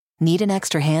Need an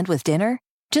extra hand with dinner?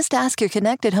 Just ask your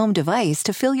connected home device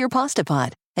to fill your pasta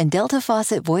pot, and Delta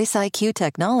Faucet Voice IQ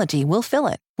technology will fill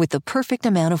it with the perfect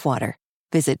amount of water.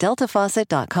 Visit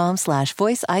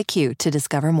deltafaucet.com/voiceIQ to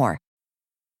discover more.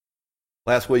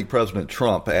 Last week, President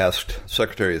Trump asked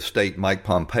Secretary of State Mike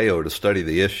Pompeo to study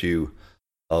the issue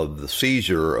of the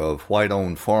seizure of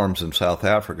white-owned farms in South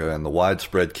Africa and the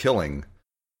widespread killing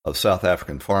of South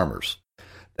African farmers.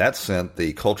 That sent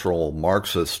the cultural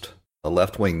Marxist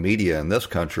left-wing media in this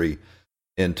country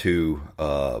into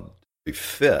a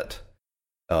fit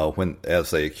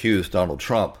as they accused Donald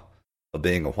Trump of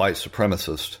being a white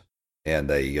supremacist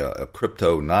and a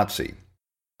crypto-Nazi.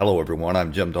 Hello, everyone.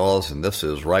 I'm Jim Dawes, and this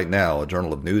is Right Now, a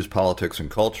journal of news, politics,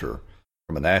 and culture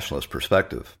from a nationalist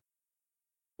perspective.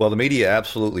 Well, the media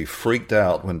absolutely freaked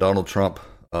out when Donald Trump,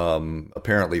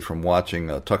 apparently from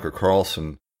watching a Tucker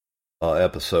Carlson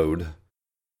episode,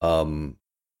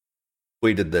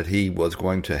 tweeted that he was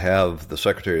going to have the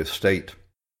Secretary of State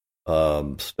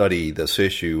study this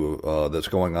issue that's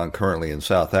going on currently in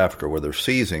South Africa, where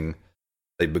they've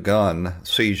begun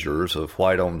seizures of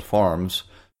white-owned farms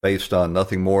based on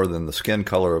nothing more than the skin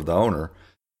color of the owner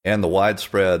and the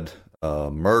widespread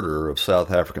murder of South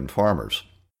African farmers.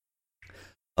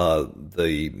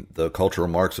 The cultural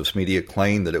Marxist media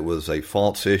claimed that it was a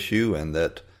false issue and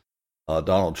that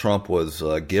Donald Trump was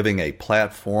giving a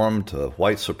platform to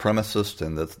white supremacists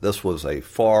and that this was a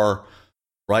far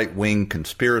right-wing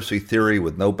conspiracy theory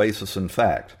with no basis in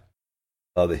fact.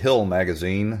 The Hill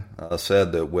magazine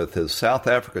said that with his South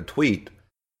Africa tweet,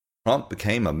 Trump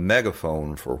became a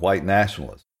megaphone for white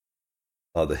nationalists.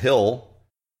 The Hill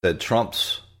said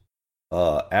Trump's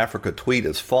Africa tweet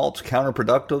is false,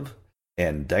 counterproductive,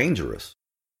 and dangerous.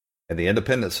 And the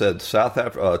Independent said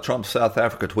Trump's South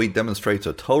Africa tweet demonstrates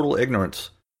a total ignorance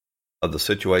of the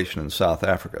situation in South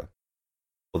Africa.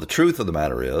 Well, the truth of the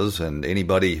matter is, and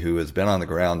anybody who has been on the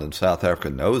ground in South Africa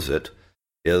knows it,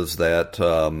 is that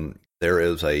there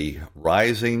is a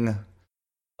rising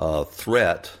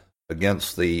threat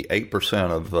against the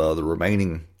 8% of the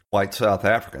remaining white South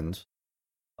Africans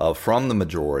from the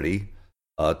majority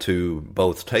to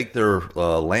both take their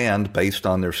land based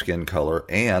on their skin color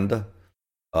and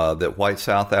that white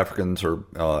South Africans are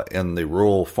in the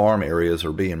rural farm areas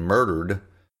are being murdered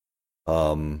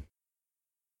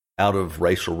out of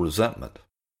racial resentment.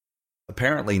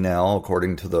 Apparently now,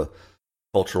 according to the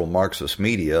cultural Marxist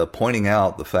media, pointing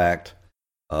out the fact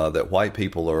that white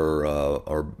people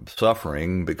are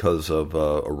suffering because of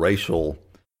a racial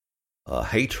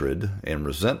hatred and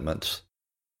resentments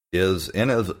is in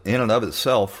and of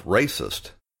itself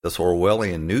racist. This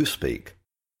Orwellian newspeak.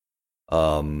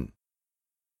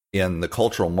 In the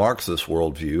cultural Marxist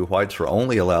worldview, whites are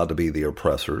only allowed to be the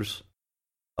oppressors.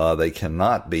 They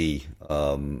cannot be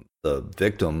the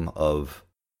victim of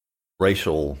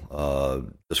racial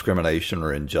discrimination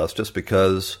or injustice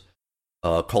because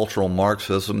cultural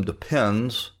Marxism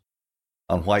depends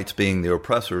on whites being the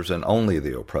oppressors and only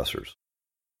the oppressors.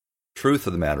 The truth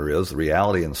of the matter is, the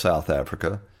reality in South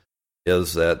Africa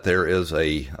is that there is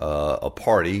a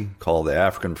party called the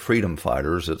African Freedom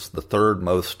Fighters. It's the third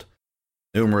most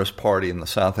numerous party in the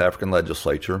South African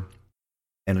legislature,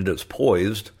 and it is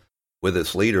poised with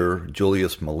its leader,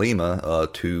 Julius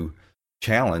Malema, to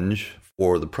challenge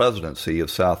for the presidency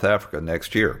of South Africa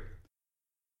next year.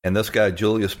 And this guy,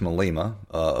 Julius Malema,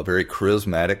 a very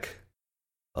charismatic,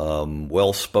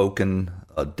 well-spoken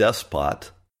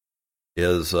despot,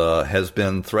 has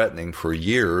been threatening for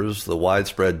years the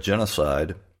widespread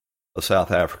genocide of South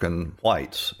African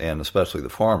whites, and especially the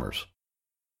farmers.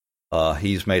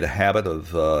 He's made a habit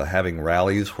of having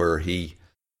rallies where he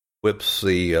whips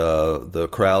the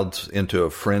crowds into a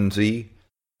frenzy,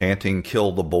 chanting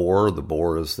 "Kill the Boer." The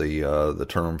Boer is the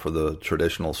term for the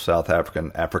traditional South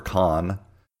African Afrikaan.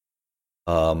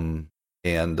 And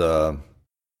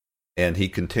he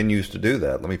continues to do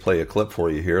that. Let me play a clip for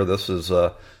you here. This is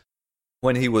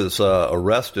when he was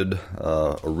arrested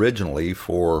originally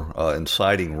for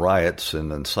inciting riots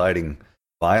and inciting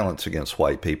violence against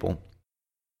white people.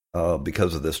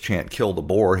 Because of this chant, "Kill the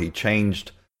Boer," he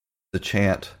changed the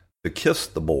chant to "Kiss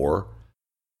the Boer,"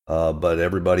 but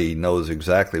everybody knows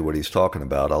exactly what he's talking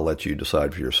about. I'll let you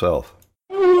decide for yourself.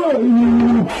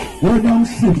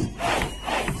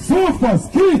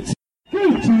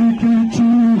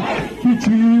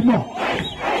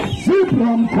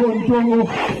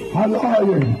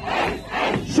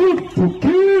 Shoot to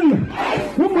kill,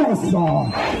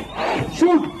 Umasa.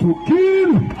 Shoot to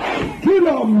kill, kill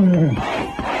 'em.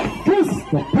 Kiss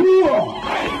the poor,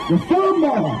 the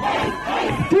farmer.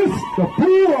 Kiss the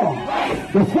poor,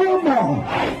 the farmer.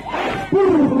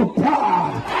 Brr, pa,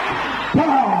 pa,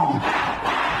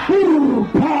 brr,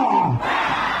 pa.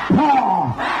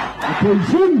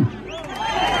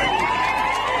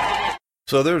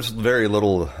 So there's very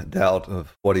little doubt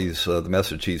of what the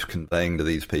message he's conveying to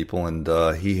these people, and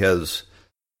he has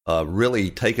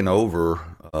really taken over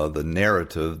the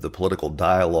narrative, the political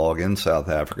dialogue in South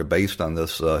Africa based on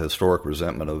this historic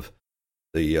resentment of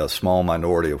the small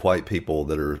minority of white people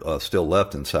that are still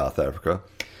left in South Africa.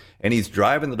 And he's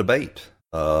driving the debate.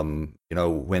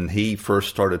 When he first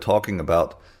started talking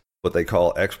about what they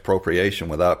call expropriation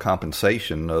without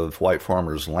compensation of white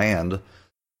farmers' land,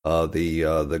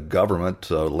 the government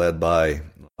led by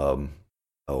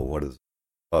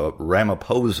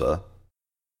Ramaphosa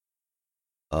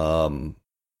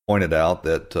pointed out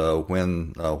that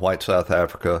when white South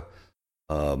Africa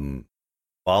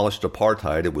abolished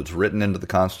apartheid, it was written into the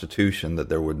Constitution that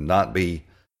there would not be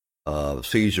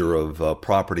seizure of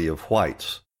property of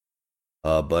whites.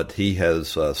 But he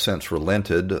has since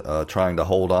relented, trying to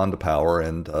hold on to power,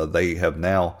 and they have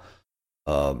now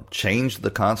changed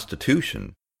the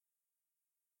Constitution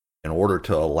in order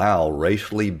to allow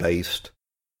racially based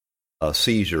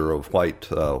seizure of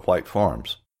white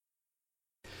farms.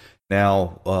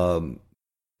 Now,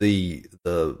 the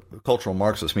cultural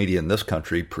Marxist media in this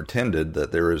country pretended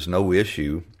that there is no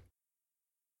issue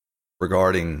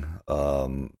regarding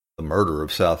the murder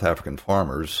of South African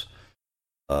farmers.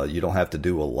 You don't have to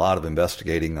do a lot of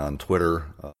investigating on Twitter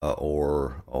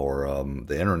or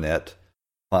the internet to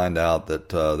find out that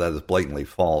that is blatantly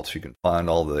false. You can find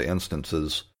all the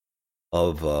instances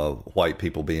of white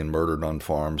people being murdered on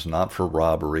farms, not for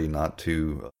robbery, not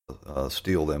to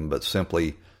steal them, but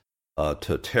simply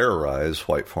to terrorize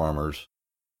white farmers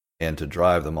and to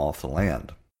drive them off the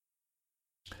land.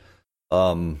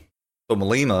 So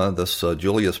Malema, this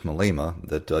Julius Malema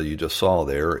that you just saw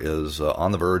there, is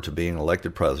on the verge of being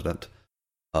elected president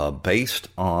based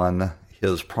on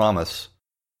his promise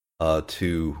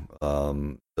to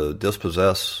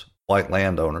dispossess white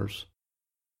landowners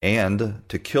and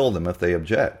to kill them if they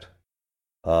object.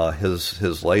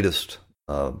 His latest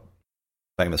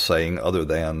famous saying, other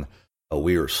than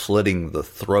 "we are slitting the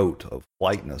throat of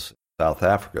whiteness in South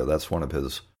Africa," that's one of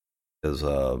his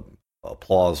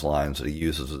applause lines that he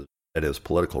uses at his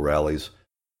political rallies.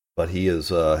 But he is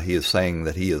saying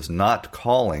that he is not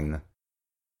calling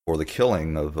for the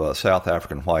killing of South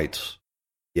African whites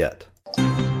yet.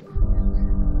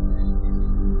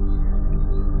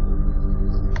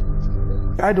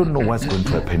 I don't know what's going to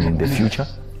happen in the future.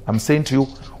 I'm saying to you,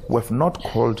 we have not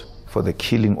called for the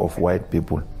killing of white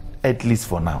people, at least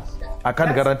for now. I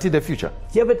can't guarantee the future.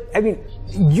 Yeah, but I mean,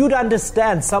 you'd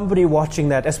understand somebody watching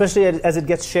that, especially as it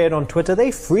gets shared on Twitter,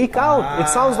 they freak out. It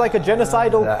sounds like a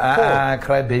genocidal call.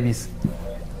 Cry babies.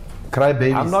 Cry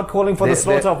babies. I'm not calling for the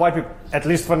slaughter of white people, at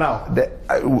least for now.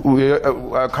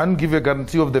 I can't give you a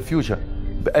guarantee of the future,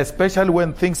 especially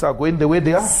when things are going the way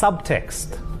they are.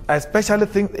 Subtext. Especially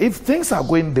if things are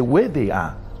going the way they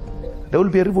are, there will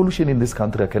be a revolution in this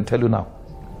country, I can tell you now.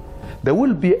 There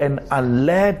will be an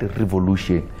unled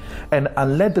revolution. An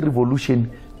unled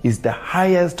revolution is the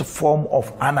highest form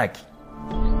of anarchy.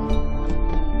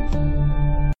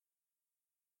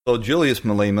 So Julius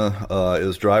Malema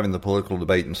is driving the political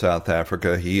debate in South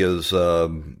Africa. He is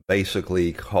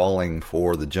basically calling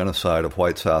for the genocide of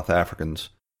white South Africans.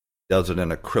 Does it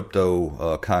in a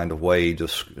crypto kind of way,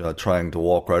 just trying to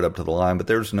walk right up to the line. But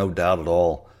there's no doubt at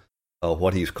all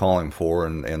what he's calling for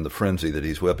and the frenzy that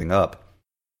he's whipping up.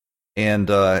 And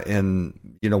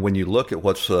when you look at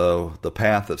what's the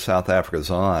path that South Africa's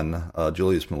on,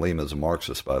 Julius Malema is a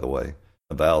Marxist, by the way,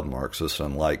 avowed Marxist,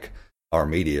 unlike our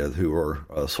media, who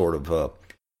are sort of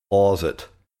closet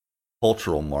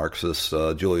cultural Marxists.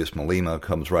 Julius Malema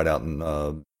comes right out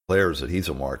and declares that he's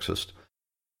a Marxist.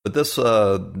 But this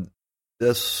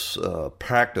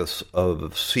practice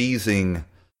of seizing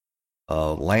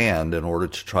land in order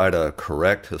to try to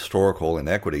correct historical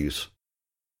inequities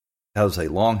has a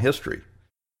long history.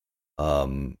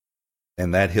 And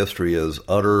that history is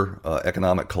utter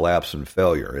economic collapse and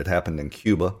failure. It happened in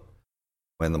Cuba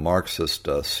when the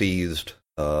Marxists seized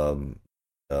the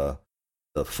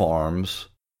farms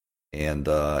and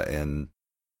the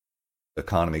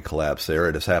economy collapsed there.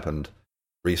 It has happened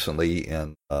recently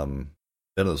in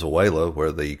Venezuela,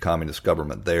 where the communist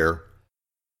government there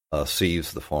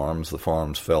seized the farms. The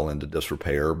farms fell into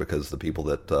disrepair because the people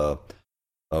that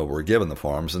were given the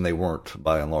farms, and they weren't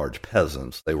by and large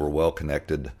peasants. They were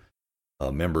well-connected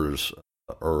members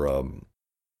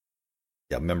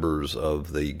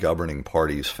of the governing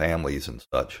party's families and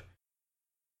such.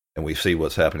 And we see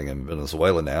what's happening in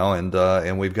Venezuela now,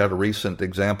 and we've got a recent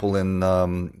example in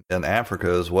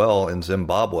Africa as well, in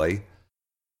Zimbabwe,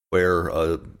 where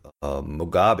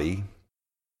Mugabe,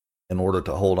 in order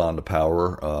to hold on to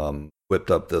power, whipped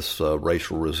up this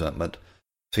racial resentment,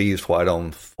 seized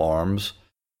white-owned farms,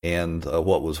 and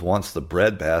what was once the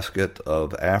breadbasket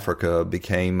of Africa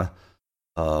became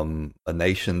a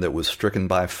nation that was stricken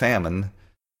by famine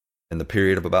in the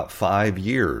period of about 5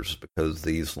 years, because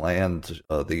these lands,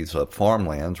 these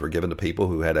farmlands were given to people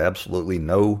who had absolutely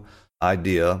no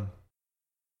idea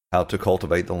how to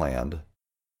cultivate the land.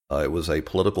 It was a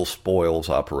political spoils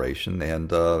operation,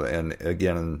 and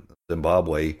again in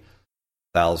Zimbabwe,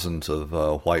 thousands of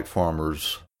white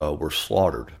farmers were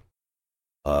slaughtered.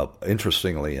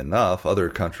 Interestingly enough, other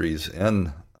countries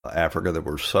in Africa that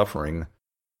were suffering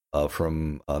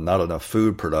from not enough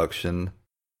food production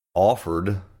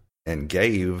offered and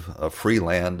gave free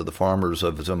land to the farmers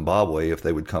of Zimbabwe if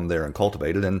they would come there and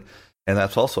cultivate it, and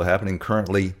that's also happening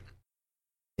currently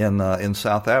in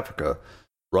South Africa.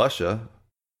 Russia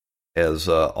has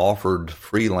offered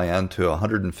free land to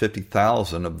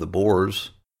 150,000 of the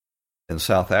Boers in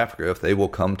South Africa if they will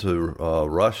come to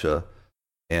Russia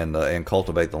and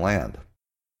cultivate the land.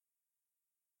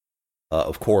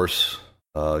 Of course,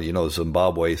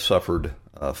 Zimbabwe suffered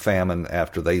famine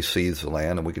after they seized the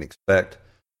land, and we can expect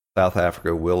South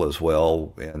Africa will as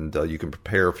well, and you can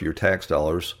prepare for your tax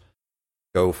dollars,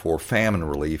 go for famine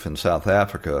relief in South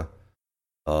Africa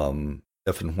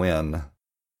if and when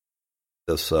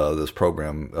this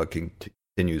program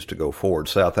continues to go forward.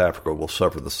 South Africa will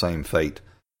suffer the same fate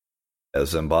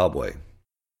as Zimbabwe.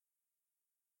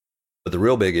 But the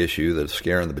real big issue that's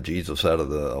scaring the bejesus out of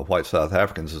the white South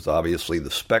Africans is obviously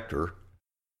the specter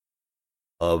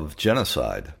of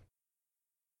genocide.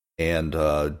 And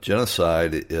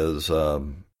genocide is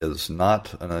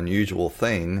not an unusual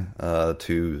thing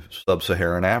to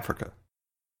sub-Saharan Africa.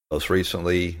 Most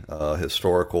recently,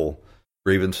 historical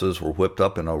grievances were whipped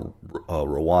up in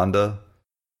Rwanda.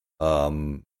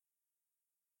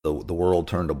 The world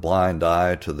turned a blind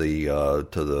eye to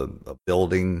the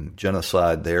building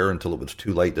genocide there until it was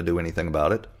too late to do anything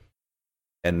about it.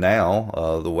 And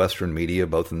now the Western media,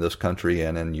 both in this country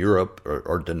and in Europe,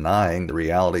 are denying the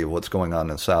reality of what's going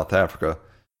on in South Africa,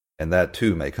 and that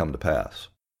too may come to pass.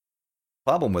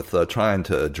 The problem with trying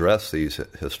to address these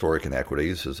historic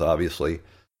inequities is obviously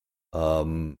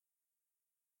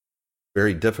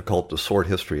very difficult to sort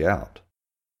history out.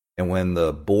 And when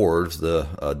the Boers, the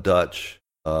Dutch,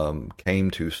 came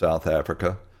to South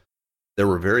Africa, there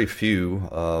were very few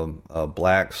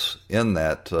blacks in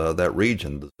that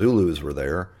region. The Zulus were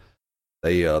there.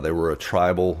 They were a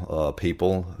tribal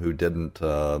people who didn't,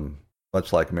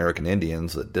 much like American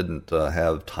Indians, that didn't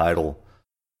have title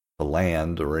to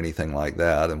land or anything like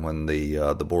that. And when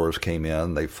the Boers came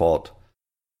in, they fought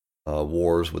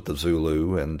wars with the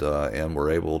Zulu and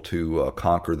were able to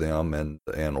conquer them and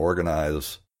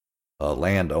organize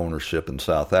land ownership in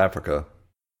South Africa.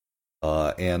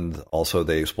 And also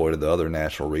they exploited the other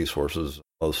natural resources,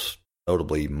 most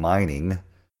notably mining,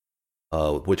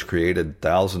 which created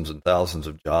thousands and thousands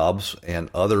of jobs, and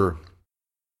other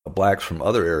blacks from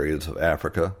other areas of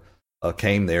Africa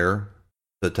came there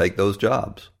to take those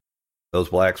jobs. Those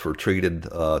blacks were treated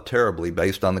terribly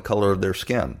based on the color of their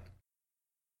skin.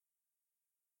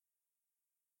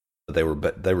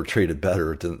 But they were treated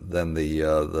better than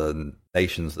the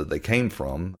nations that they came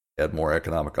from. Had more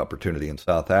economic opportunity in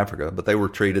South Africa, but they were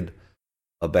treated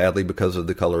badly because of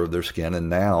the color of their skin. And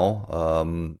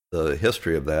now the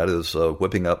history of that is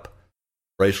whipping up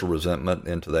racial resentment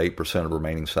into the 8% of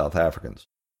remaining South Africans.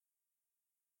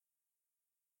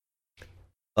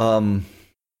 What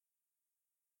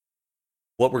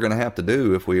we're going to have to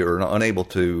do if we are unable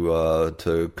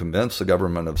to convince the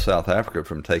government of South Africa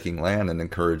from taking land and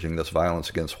encouraging this violence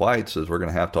against whites is we're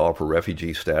going to have to offer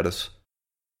refugee status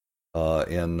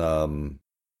in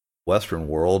Western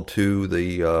world to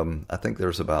the I think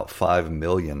there's about 5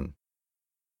 million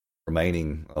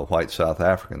remaining white South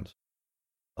Africans.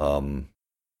 The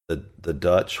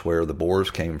Dutch, where the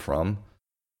Boers came from,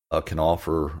 can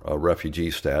offer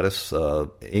refugee status.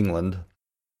 England,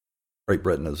 Great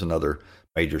Britain is another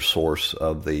major source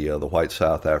of the white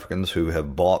South Africans who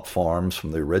have bought farms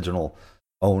from the original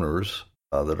owners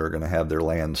that are going to have their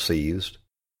land seized.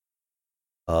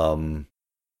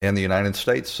 And the United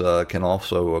States can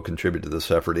also contribute to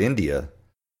this effort. India,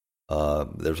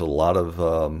 there's a lot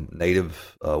of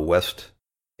native West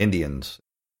Indians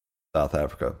in South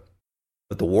Africa.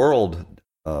 But the world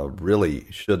really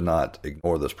should not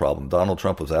ignore this problem. Donald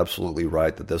Trump was absolutely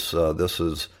right that this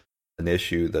is an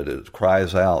issue that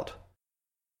cries out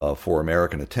for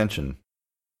American attention.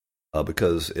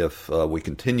 Because if we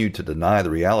continue to deny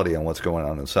the reality on what's going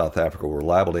on in South Africa, we're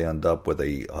liable to end up with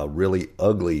a really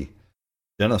ugly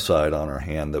genocide on our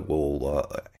hands that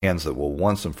will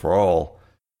once and for all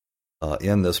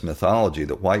in this mythology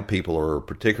that white people are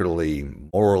particularly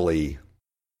morally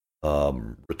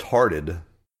retarded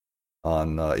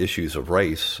on issues of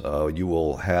race, you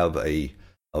will have a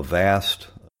vast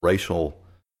racial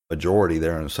majority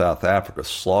there in South Africa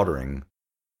slaughtering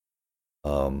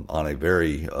on a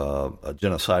very a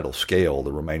genocidal scale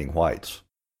the remaining whites.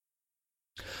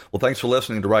 Well, thanks for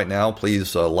listening to Right Now.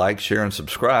 Please like, share, and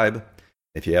subscribe.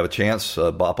 If you have a chance,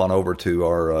 bop on over to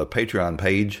our Patreon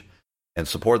page and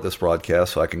support this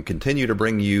broadcast so I can continue to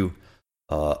bring you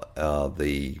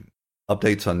the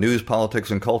updates on news,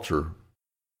 politics, and culture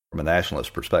from a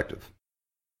nationalist perspective.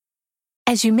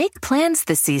 As you make plans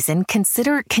this season,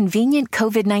 consider convenient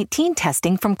COVID-19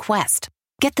 testing from Quest.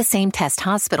 Get the same test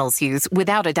hospitals use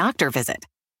without a doctor visit.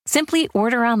 Simply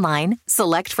order online,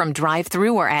 select from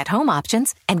drive-through or at-home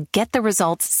options, and get the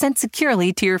results sent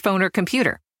securely to your phone or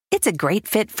computer. It's a great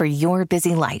fit for your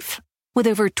busy life. With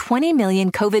over 20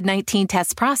 million COVID-19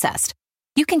 tests processed,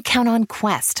 you can count on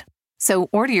Quest. So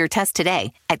order your test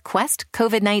today at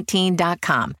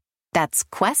questcovid19.com. That's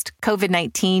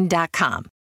questcovid19.com.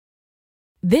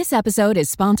 This episode is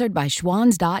sponsored by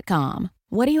Schwans.com.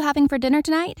 What are you having for dinner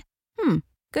tonight?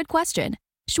 Good question.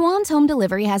 Schwann's Home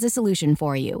Delivery has a solution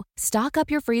for you. Stock up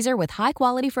your freezer with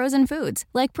high-quality frozen foods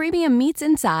like premium meats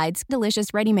and sides,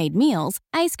 delicious ready-made meals,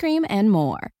 ice cream, and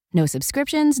more. No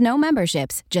subscriptions, no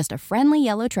memberships, just a friendly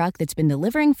yellow truck that's been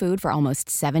delivering food for almost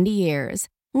 70 years.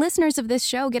 Listeners of this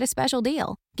show get a special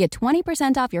deal. Get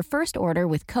 20% off your first order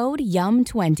with code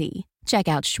YUM20. Check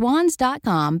out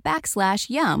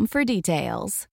schwans.com/YUM for details.